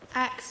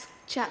Acts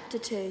chapter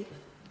 2.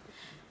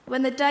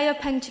 When the day of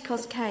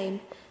Pentecost came,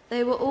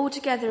 they were all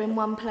together in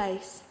one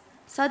place.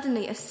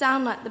 Suddenly a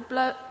sound like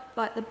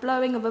the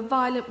blowing of a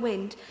violent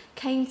wind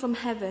came from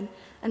heaven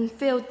and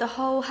filled the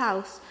whole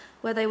house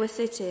where they were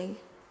sitting.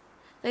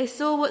 They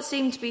saw what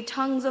seemed to be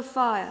tongues of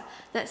fire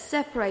that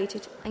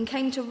separated and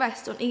came to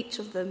rest on each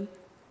of them.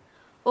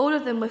 All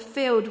of them were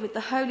filled with the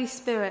Holy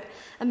Spirit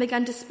and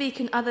began to speak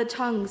in other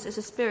tongues as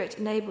the Spirit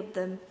enabled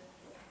them.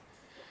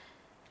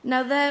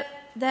 Now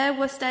there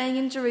were staying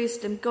in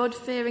Jerusalem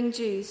God-fearing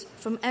Jews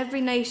from every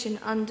nation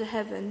under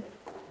heaven.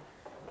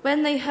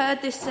 When they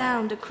heard this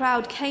sound, a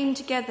crowd came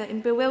together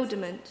in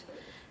bewilderment,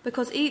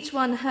 because each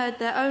one heard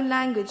their own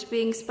language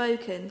being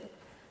spoken.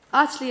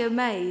 Utterly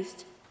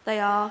amazed, they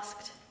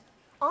asked,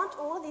 "Aren't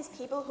all these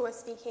people who are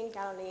speaking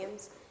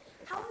Galileans?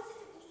 How is it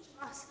that each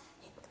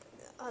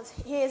of us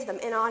hears them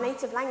in our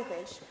native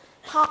language?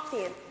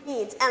 Parthians,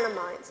 Medes,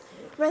 Elamites,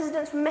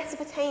 residents from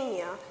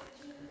Mesopotamia,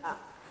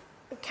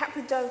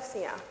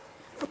 Cappadocia,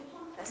 from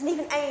Pontus, and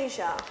even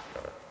Asia.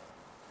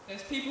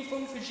 There's people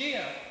from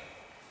Phrygia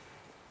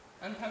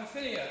and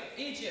Pamphylia,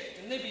 Egypt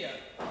and Libya.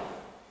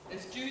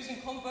 There's Jews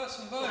and converts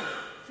from Rome,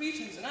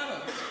 Cretans and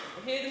Arabs.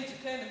 We hear them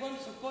declare the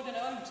wonders of God in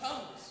our own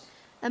tongues."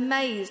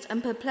 Amazed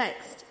and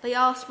perplexed, they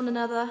asked one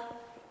another,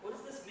 "What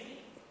does this mean?"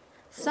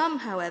 Some,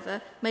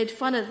 however, made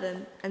fun of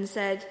them and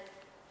said,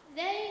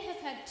 "They have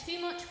had too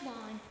much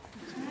wine."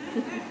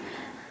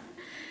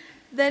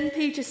 Then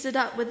Peter stood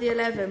up with the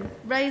 11,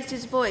 raised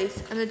his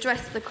voice and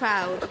addressed the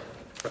crowd.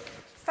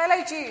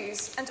 "Fellow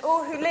Jews and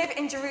all who live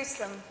in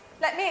Jerusalem,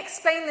 let me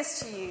explain this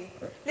to you.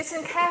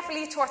 Listen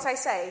carefully to what I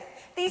say.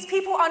 These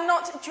people are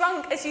not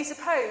drunk as you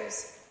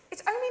suppose.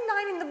 It's only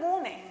 9 in the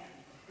morning.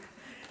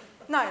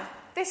 No,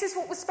 this is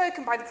what was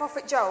spoken by the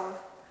prophet Joel.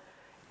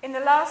 In the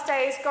last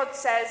days, God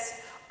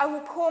says, I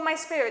will pour my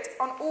spirit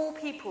on all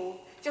people.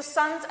 Your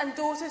sons and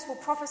daughters will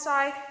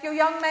prophesy. Your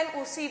young men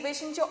will see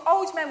visions. Your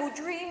old men will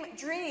dream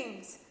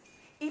dreams.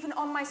 Even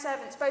on my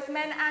servants, both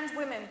men and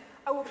women,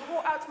 I will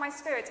pour out my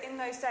spirit in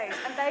those days,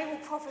 and they will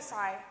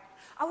prophesy.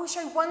 I will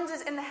show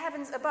wonders in the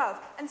heavens above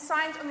and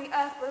signs on the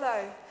earth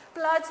below.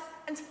 Blood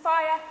and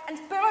fire and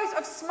billows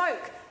of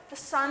smoke. The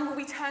sun will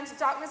be turned to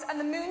darkness and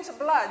the moon to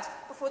blood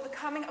before the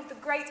coming of the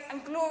great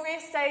and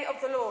glorious day of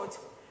the Lord.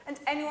 And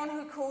anyone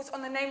who calls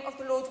on the name of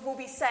the Lord will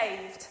be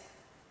saved."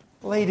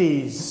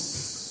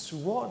 Ladies,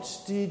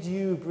 what did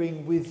you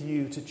bring with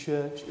you to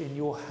church in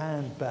your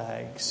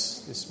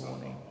handbags this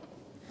morning?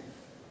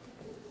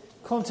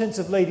 Contents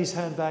of ladies'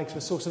 handbags were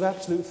a source of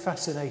absolute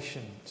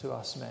fascination to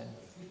us men.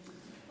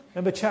 I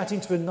remember chatting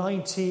to a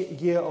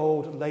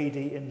 90-year-old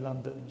lady in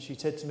London. She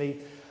said to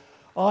me,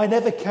 "I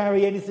never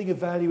carry anything of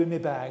value in my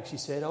bag," she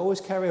said. "I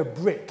always carry a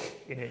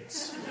brick in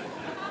it."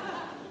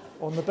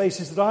 On the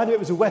basis that either it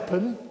was a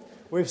weapon,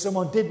 or if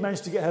someone did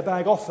manage to get her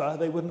bag off her,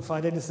 they wouldn't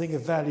find anything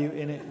of value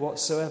in it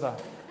whatsoever.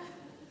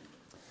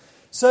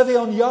 Survey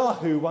on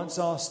Yahoo once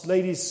asked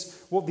ladies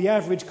what the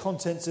average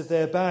contents of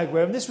their bag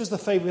were, and this was the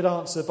favourite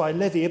answer by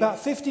Levy. About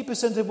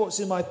 50% of what's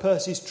in my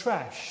purse is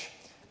trash,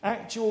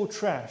 actual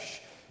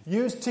trash.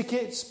 Used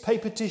tickets,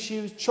 paper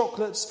tissues,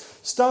 chocolates,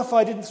 stuff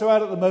I didn't throw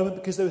out at the moment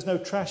because there was no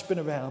trash bin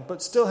around,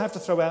 but still have to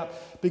throw out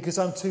because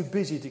I'm too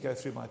busy to go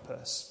through my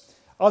purse.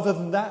 Other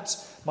than that,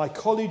 my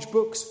college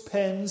books,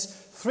 pens,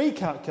 3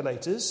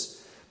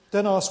 calculators.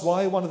 Don't ask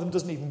why, one of them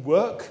doesn't even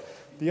work.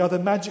 The other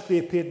magically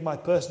appeared in my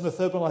purse, and the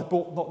third one I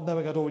bought not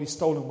knowing I'd already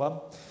stolen one.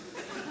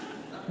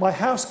 My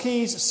house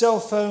keys,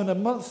 cell phone, a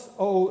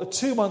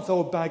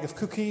 2-month-old bag of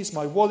cookies,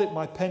 my wallet,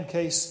 my pen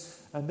case,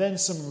 and then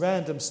some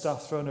random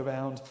stuff thrown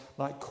around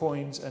like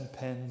coins and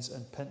pens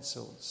and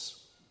pencils.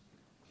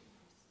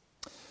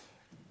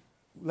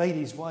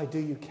 Ladies, why do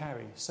you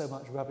carry so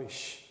much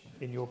rubbish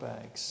in your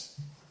bags?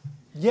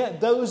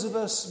 Yet those of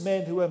us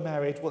men who are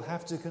married will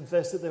have to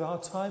confess that there are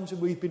times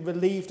when we've been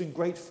relieved and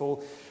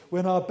grateful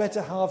when our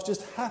better halves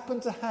just happen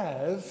to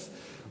have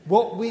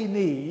what we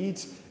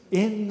need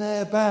in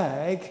their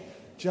bag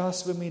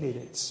just when we need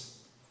it.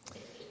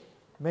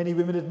 Many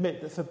women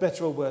admit that for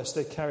better or worse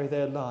they carry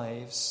their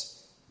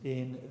lives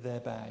in their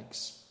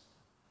bags.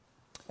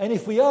 And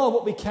if we are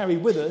what we carry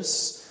with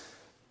us,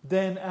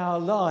 then our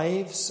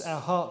lives, our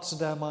hearts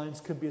and our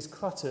minds can be as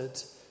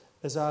cluttered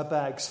as our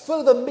bags,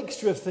 full of a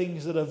mixture of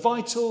things that are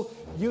vital,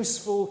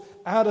 useful,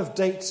 out of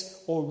date,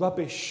 or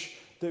rubbish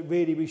that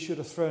really we should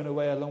have thrown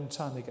away a long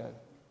time ago.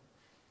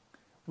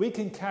 We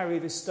can carry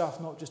this stuff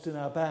not just in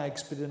our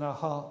bags, but in our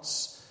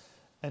hearts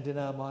and in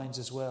our minds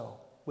as well.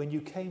 When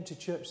you came to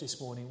church this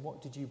morning,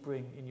 what did you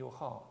bring in your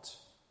heart?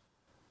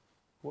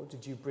 What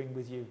did you bring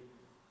with you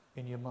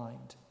in your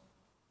mind?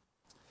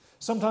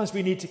 Sometimes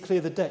we need to clear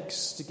the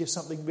decks to give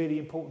something really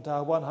important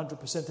our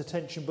 100%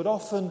 attention, but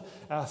often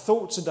our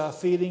thoughts and our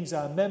feelings,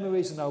 our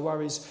memories and our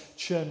worries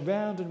churn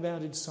round and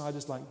round inside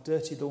us like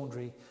dirty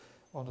laundry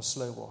on a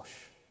slow wash.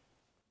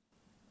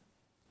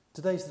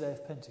 Today's the day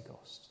of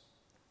Pentecost.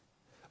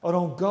 And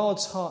on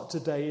God's heart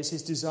today is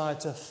his desire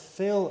to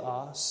fill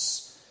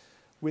us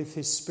with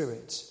his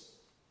Spirit,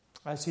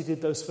 as he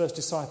did those first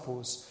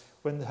disciples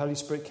when the Holy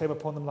Spirit came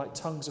upon them like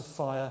tongues of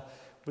fire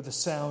with the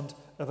sound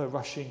of a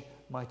rushing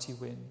mighty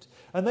wind.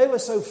 And they were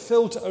so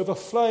filled to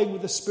overflowing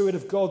with the Spirit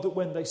of God that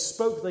when they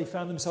spoke, they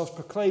found themselves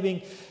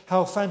proclaiming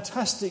how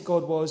fantastic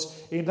God was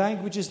in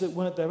languages that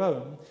weren't their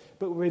own,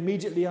 but were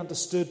immediately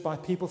understood by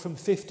people from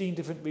 15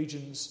 different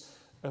regions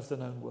of the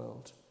known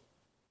world.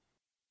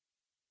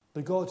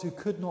 The God who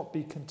could not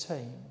be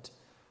contained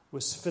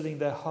was filling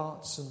their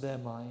hearts and their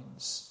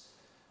minds.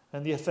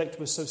 And the effect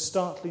was so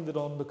startling that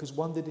onlookers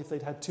wondered if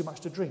they'd had too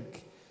much to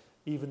drink,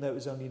 even though it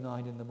was only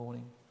 9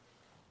 a.m.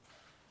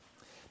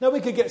 Now, we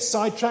could get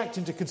sidetracked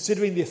into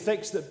considering the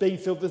effects that being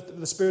filled with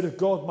the Spirit of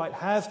God might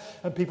have,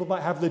 and people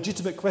might have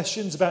legitimate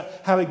questions about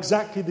how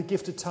exactly the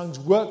gift of tongues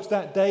worked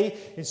that day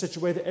in such a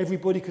way that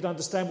everybody could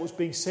understand what was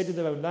being said in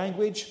their own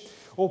language,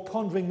 or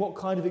pondering what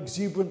kind of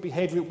exuberant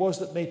behaviour it was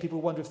that made people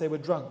wonder if they were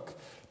drunk.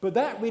 But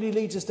that really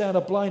leads us down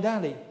a blind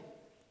alley.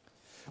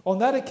 On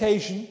that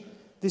occasion,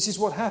 this is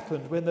what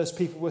happened when those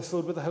people were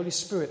filled with the Holy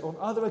Spirit. On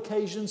other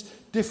occasions,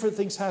 different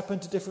things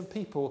happened to different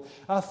people.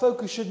 Our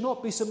focus should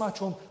not be so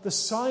much on the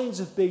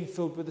signs of being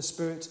filled with the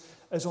Spirit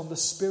as on the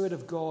Spirit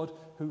of God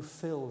who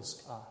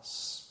fills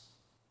us.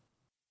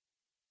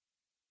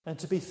 And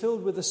to be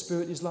filled with the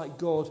Spirit is like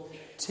God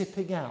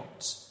tipping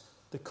out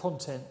the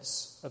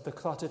contents of the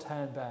cluttered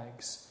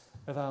handbags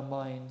of our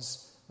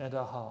minds and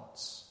our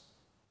hearts,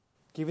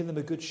 giving them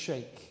a good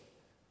shake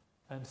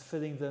and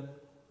filling them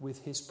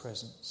with his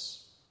presence.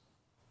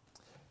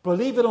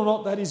 Believe it or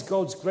not, that is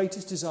God's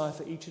greatest desire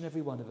for each and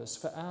every one of us,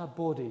 for our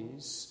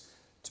bodies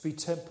to be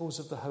temples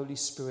of the Holy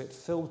Spirit,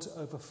 filled to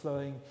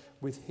overflowing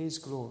with his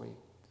glory.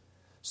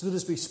 So that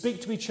as we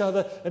speak to each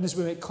other and as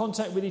we make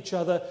contact with each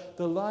other,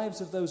 the lives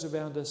of those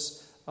around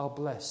us are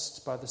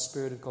blessed by the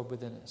Spirit of God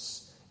within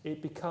us.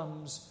 It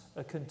becomes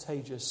a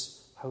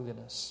contagious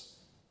holiness.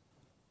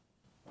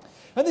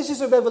 And this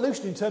is a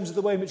revolution in terms of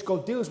the way in which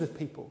God deals with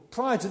people.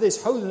 Prior to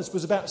this, holiness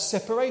was about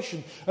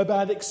separation,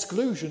 about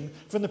exclusion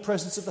from the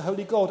presence of the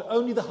Holy God.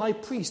 Only the high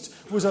priest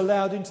was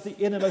allowed into the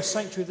innermost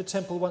sanctuary of the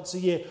temple once a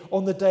year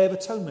on the Day of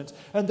Atonement.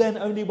 And then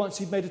only once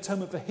he'd made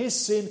atonement for his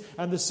sin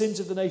and the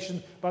sins of the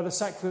nation by the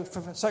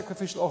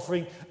sacrificial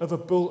offering of a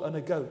bull and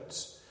a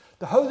goat.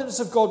 The holiness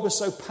of God was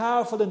so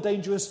powerful and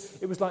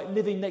dangerous, it was like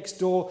living next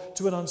door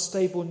to an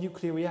unstable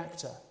nuclear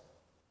reactor.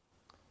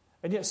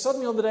 And yet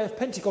suddenly on the day of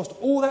Pentecost,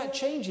 all that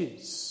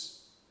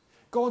changes.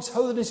 God's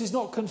holiness is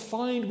not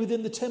confined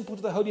within the temple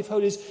to the Holy of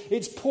Holies.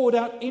 It's poured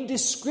out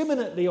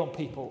indiscriminately on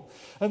people.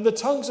 And the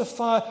tongues of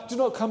fire do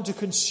not come to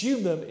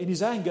consume them in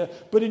his anger,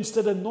 but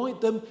instead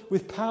anoint them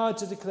with power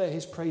to declare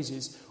his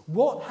praises.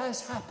 What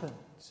has happened?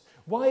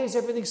 Why is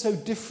everything so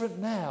different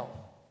now?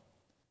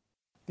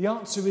 The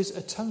answer is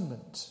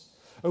atonement,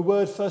 a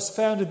word first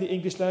found in the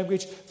English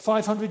language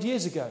 500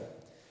 years ago,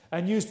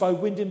 and used by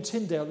Wyndham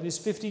Tyndale in his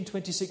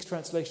 1526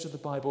 translation of the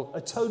Bible.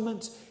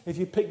 Atonement, if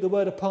you pick the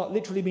word apart,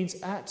 literally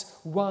means at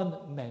one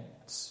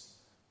meant.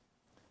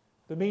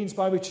 The means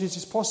by which it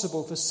is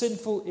possible for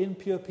sinful,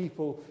 impure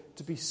people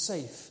to be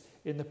safe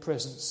in the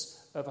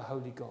presence of a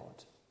holy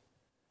God.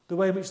 The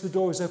way in which the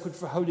door is opened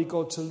for a holy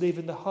God to live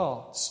in the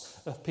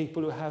hearts of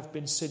people who have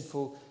been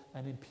sinful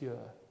and impure.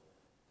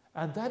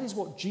 And that is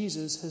what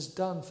Jesus has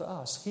done for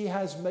us. He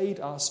has made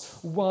us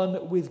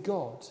one with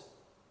God,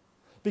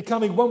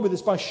 becoming one with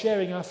us by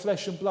sharing our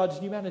flesh and blood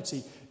and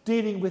humanity,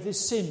 dealing with his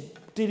sin,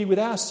 dealing with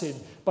our sin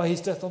by his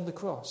death on the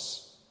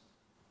cross.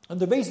 And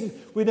the reason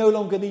we no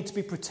longer need to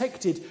be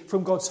protected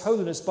from God's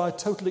holiness by a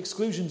total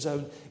exclusion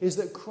zone is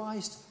that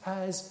Christ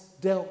has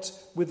dealt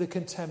with the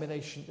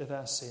contamination of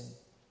our sin.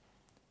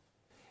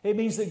 It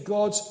means that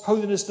God's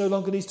holiness no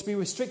longer needs to be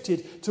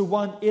restricted to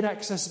one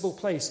inaccessible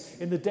place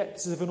in the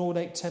depths of an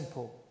ornate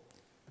temple.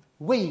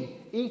 We,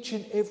 each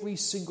and every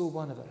single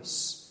one of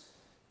us,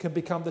 can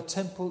become the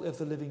temple of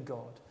the living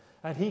God.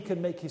 And he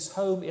can make his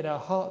home in our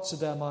hearts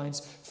and our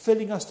minds,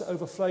 filling us to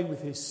overflowing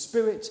with his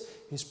Spirit,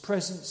 his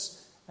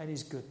presence, and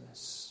his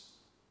goodness.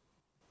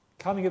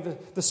 Coming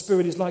of the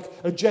Spirit is like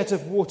a jet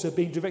of water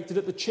being directed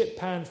at the chip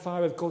pan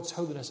fire of God's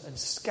holiness and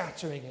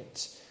scattering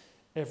it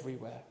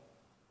everywhere.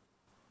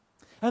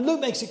 And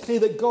Luke makes it clear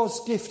that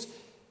God's gift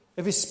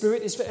of his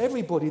Spirit is for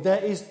everybody.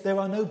 There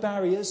are no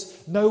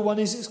barriers. No one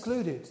is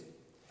excluded.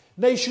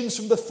 Nations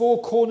from the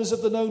four corners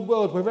of the known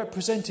world were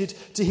represented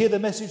to hear the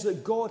message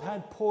that God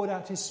had poured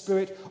out his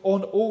Spirit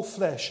on all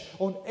flesh,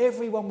 on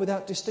everyone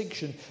without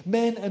distinction,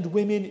 men and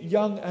women,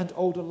 young and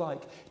old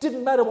alike. It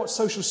didn't matter what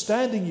social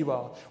standing you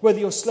are, whether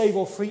you're slave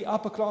or free,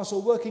 upper class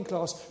or working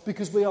class,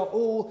 because we are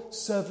all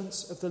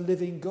servants of the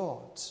living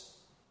God.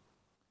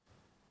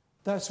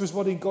 This was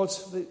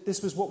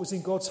what was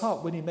in God's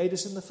heart when he made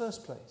us in the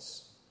first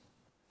place.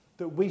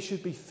 That we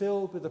should be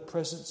filled with the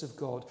presence of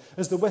God.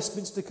 As the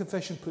Westminster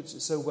Confession puts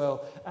it so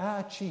well,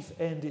 our chief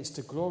end is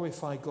to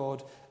glorify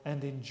God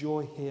and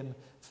enjoy him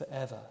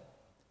forever.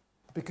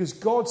 Because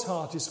God's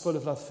heart is full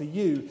of love for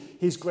you,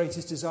 his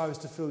greatest desire is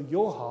to fill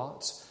your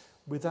heart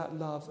with that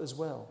love as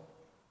well.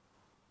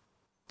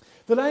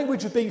 The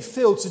language of being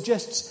filled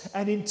suggests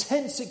an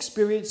intense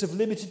experience of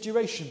limited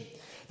duration.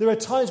 There are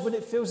times when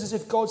it feels as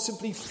if God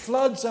simply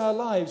floods our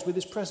lives with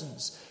his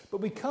presence. But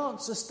we can't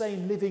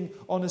sustain living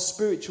on a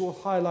spiritual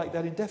high like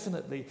that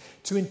indefinitely.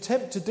 To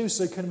attempt to do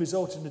so can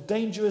result in a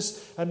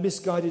dangerous and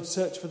misguided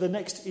search for the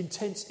next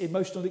intense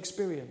emotional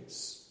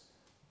experience.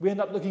 We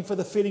end up looking for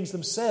the feelings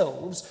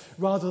themselves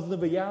rather than the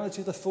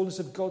reality of the fullness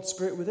of God's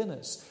Spirit within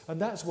us.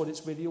 And that's what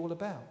it's really all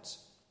about.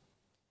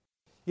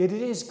 Yet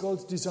it is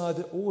God's desire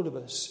that all of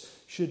us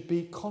should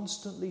be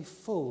constantly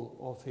full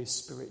of His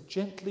Spirit,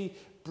 gently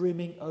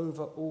brimming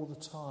over all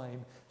the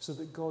time, so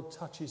that God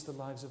touches the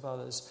lives of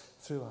others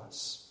through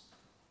us.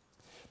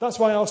 That's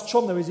why I asked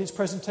Chomner in his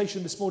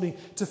presentation this morning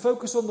to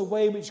focus on the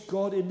way in which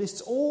God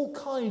enlists all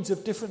kinds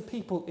of different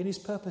people in His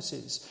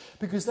purposes,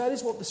 because that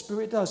is what the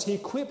Spirit does. He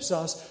equips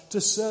us to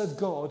serve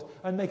God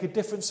and make a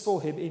difference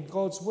for Him in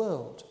God's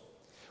world.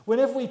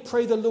 Whenever we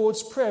pray the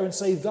Lord's Prayer and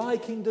say, "Thy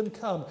kingdom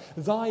come,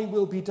 thy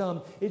will be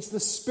done," it's the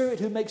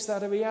Spirit who makes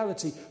that a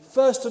reality,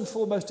 first and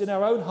foremost in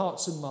our own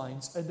hearts and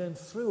minds, and then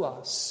through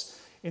us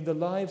in the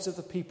lives of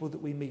the people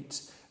that we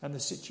meet and the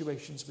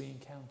situations we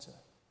encounter.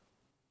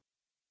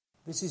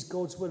 This is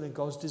God's will and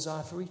God's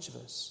desire for each of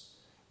us.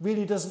 It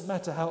really doesn't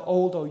matter how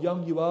old or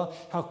young you are,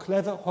 how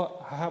clever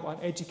or how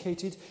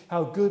uneducated,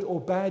 how good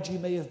or bad you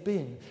may have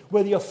been,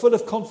 whether you're full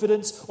of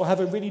confidence or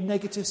have a really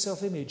negative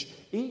self-image.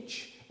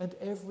 Each and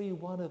every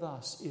one of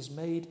us is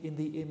made in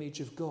the image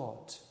of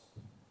God.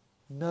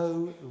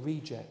 No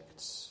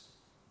rejects.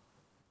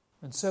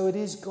 And so it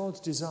is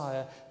God's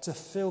desire to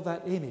fill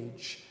that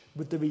image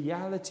with the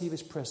reality of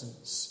His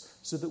presence,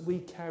 so that we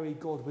carry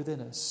God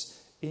within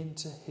us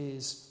into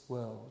His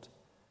world,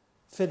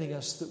 filling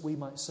us that we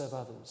might serve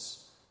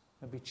others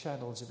and be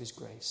channels of His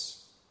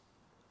grace.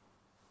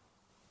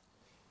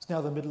 It's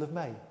now the middle of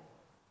May.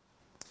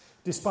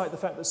 Despite the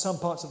fact that some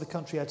parts of the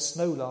country had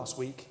snow last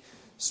week,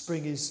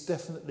 spring is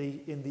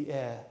definitely in the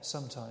air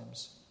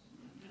sometimes.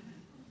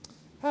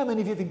 How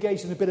many of you have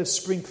engaged in a bit of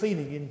spring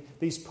cleaning in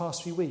these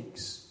past few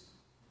weeks?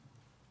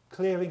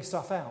 Clearing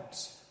stuff out,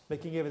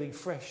 making everything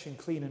fresh and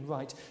clean and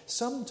right.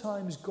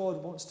 Sometimes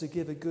God wants to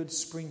give a good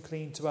spring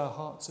clean to our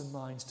hearts and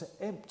minds, to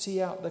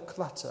empty out the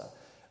clutter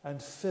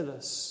and fill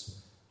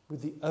us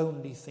with the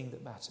only thing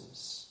that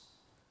matters,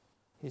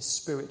 His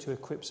Spirit, who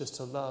equips us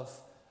to love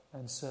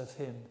and serve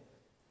Him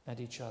and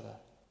each other.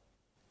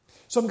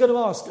 So I'm going to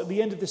ask at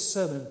the end of this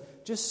sermon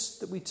just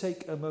that we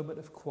take a moment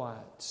of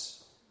quiet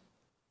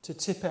to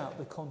tip out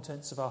the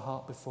contents of our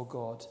heart before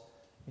God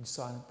in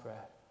silent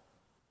prayer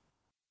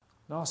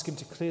and ask Him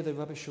to clear the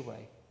rubbish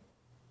away.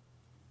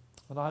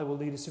 And I will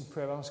lead us in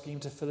prayer, asking Him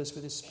to fill us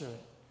with His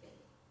Spirit.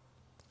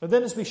 And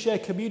then as we share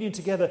communion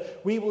together,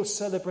 we will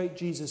celebrate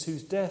Jesus,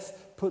 whose death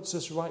puts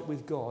us right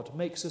with God,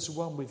 makes us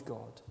one with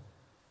God.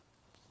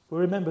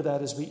 We'll remember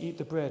that as we eat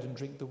the bread and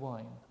drink the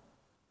wine.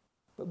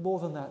 But more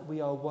than that, we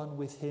are one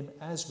with Him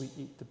as we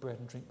eat the bread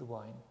and drink the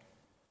wine.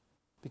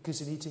 Because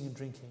in eating and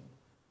drinking,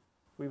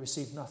 we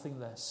receive nothing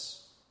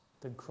less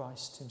than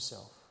Christ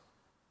Himself.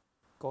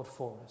 God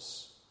for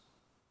us,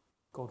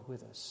 God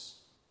with us,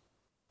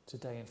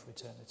 today and for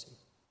eternity.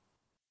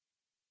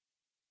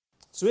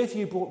 So if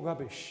you brought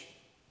rubbish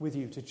with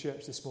you to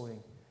church this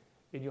morning,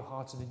 in your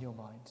heart and in your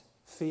mind,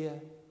 fear,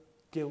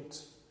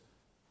 guilt,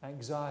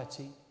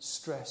 anxiety,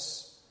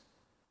 stress,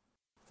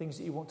 things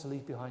that you want to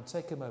leave behind,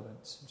 take a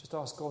moment and just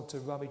ask God to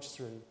rummage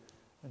through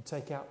and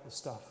take out the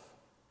stuff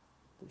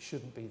that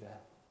shouldn't be there.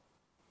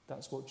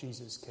 That's what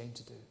Jesus came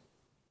to do.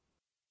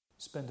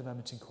 Spend a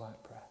moment in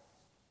quiet prayer.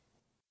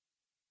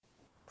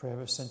 Prayer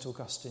of St.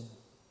 Augustine.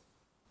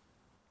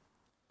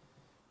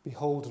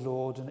 Behold,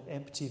 Lord, an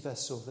empty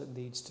vessel that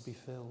needs to be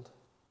filled.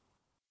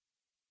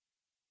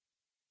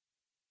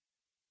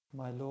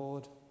 My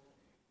Lord,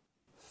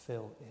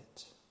 fill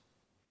it.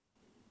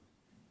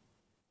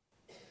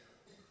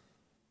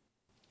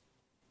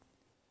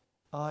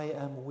 I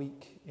am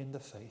weak in the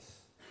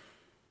faith.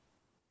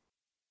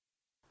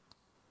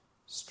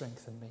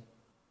 Strengthen me.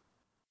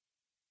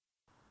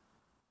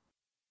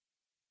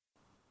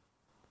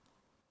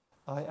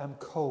 I am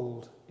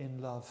cold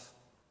in love.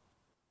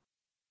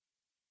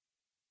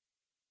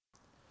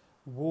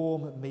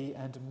 Warm me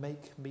and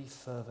make me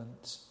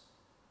fervent,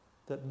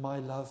 that my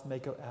love may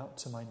go out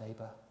to my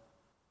neighbour.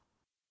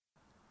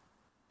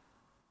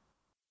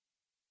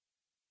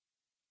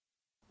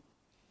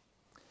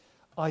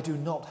 I do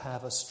not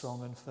have a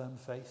strong and firm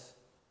faith.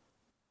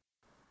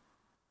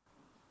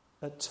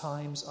 At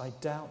times I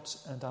doubt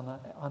and am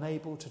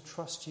unable to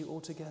trust you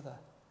altogether.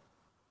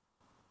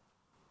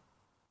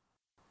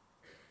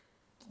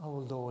 Oh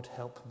Lord,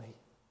 help me.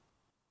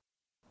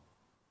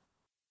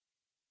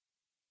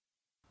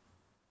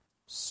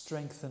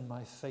 Strengthen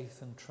my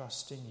faith and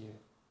trust in you.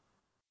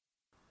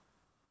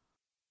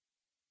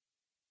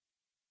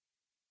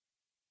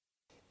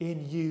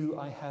 In you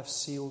I have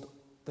sealed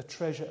the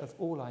treasure of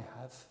all I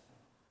have.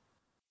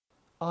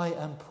 I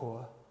am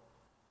poor.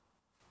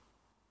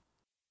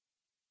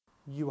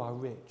 You are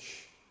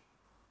rich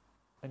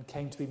and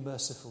came to be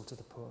merciful to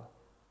the poor.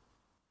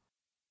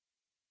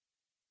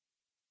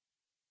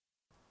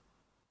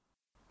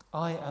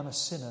 I am a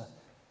sinner.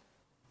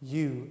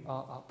 You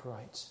are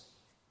upright.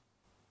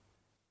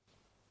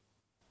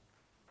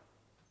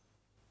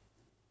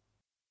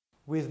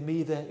 With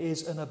me there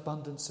is an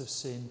abundance of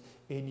sin.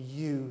 In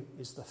you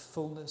is the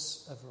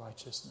fullness of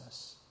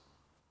righteousness.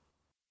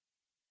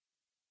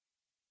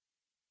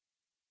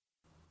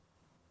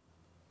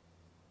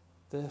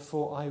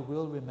 Therefore I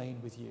will remain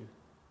with you,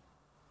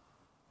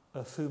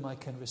 of whom I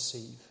can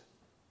receive,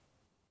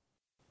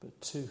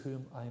 but to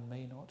whom I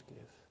may not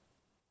give.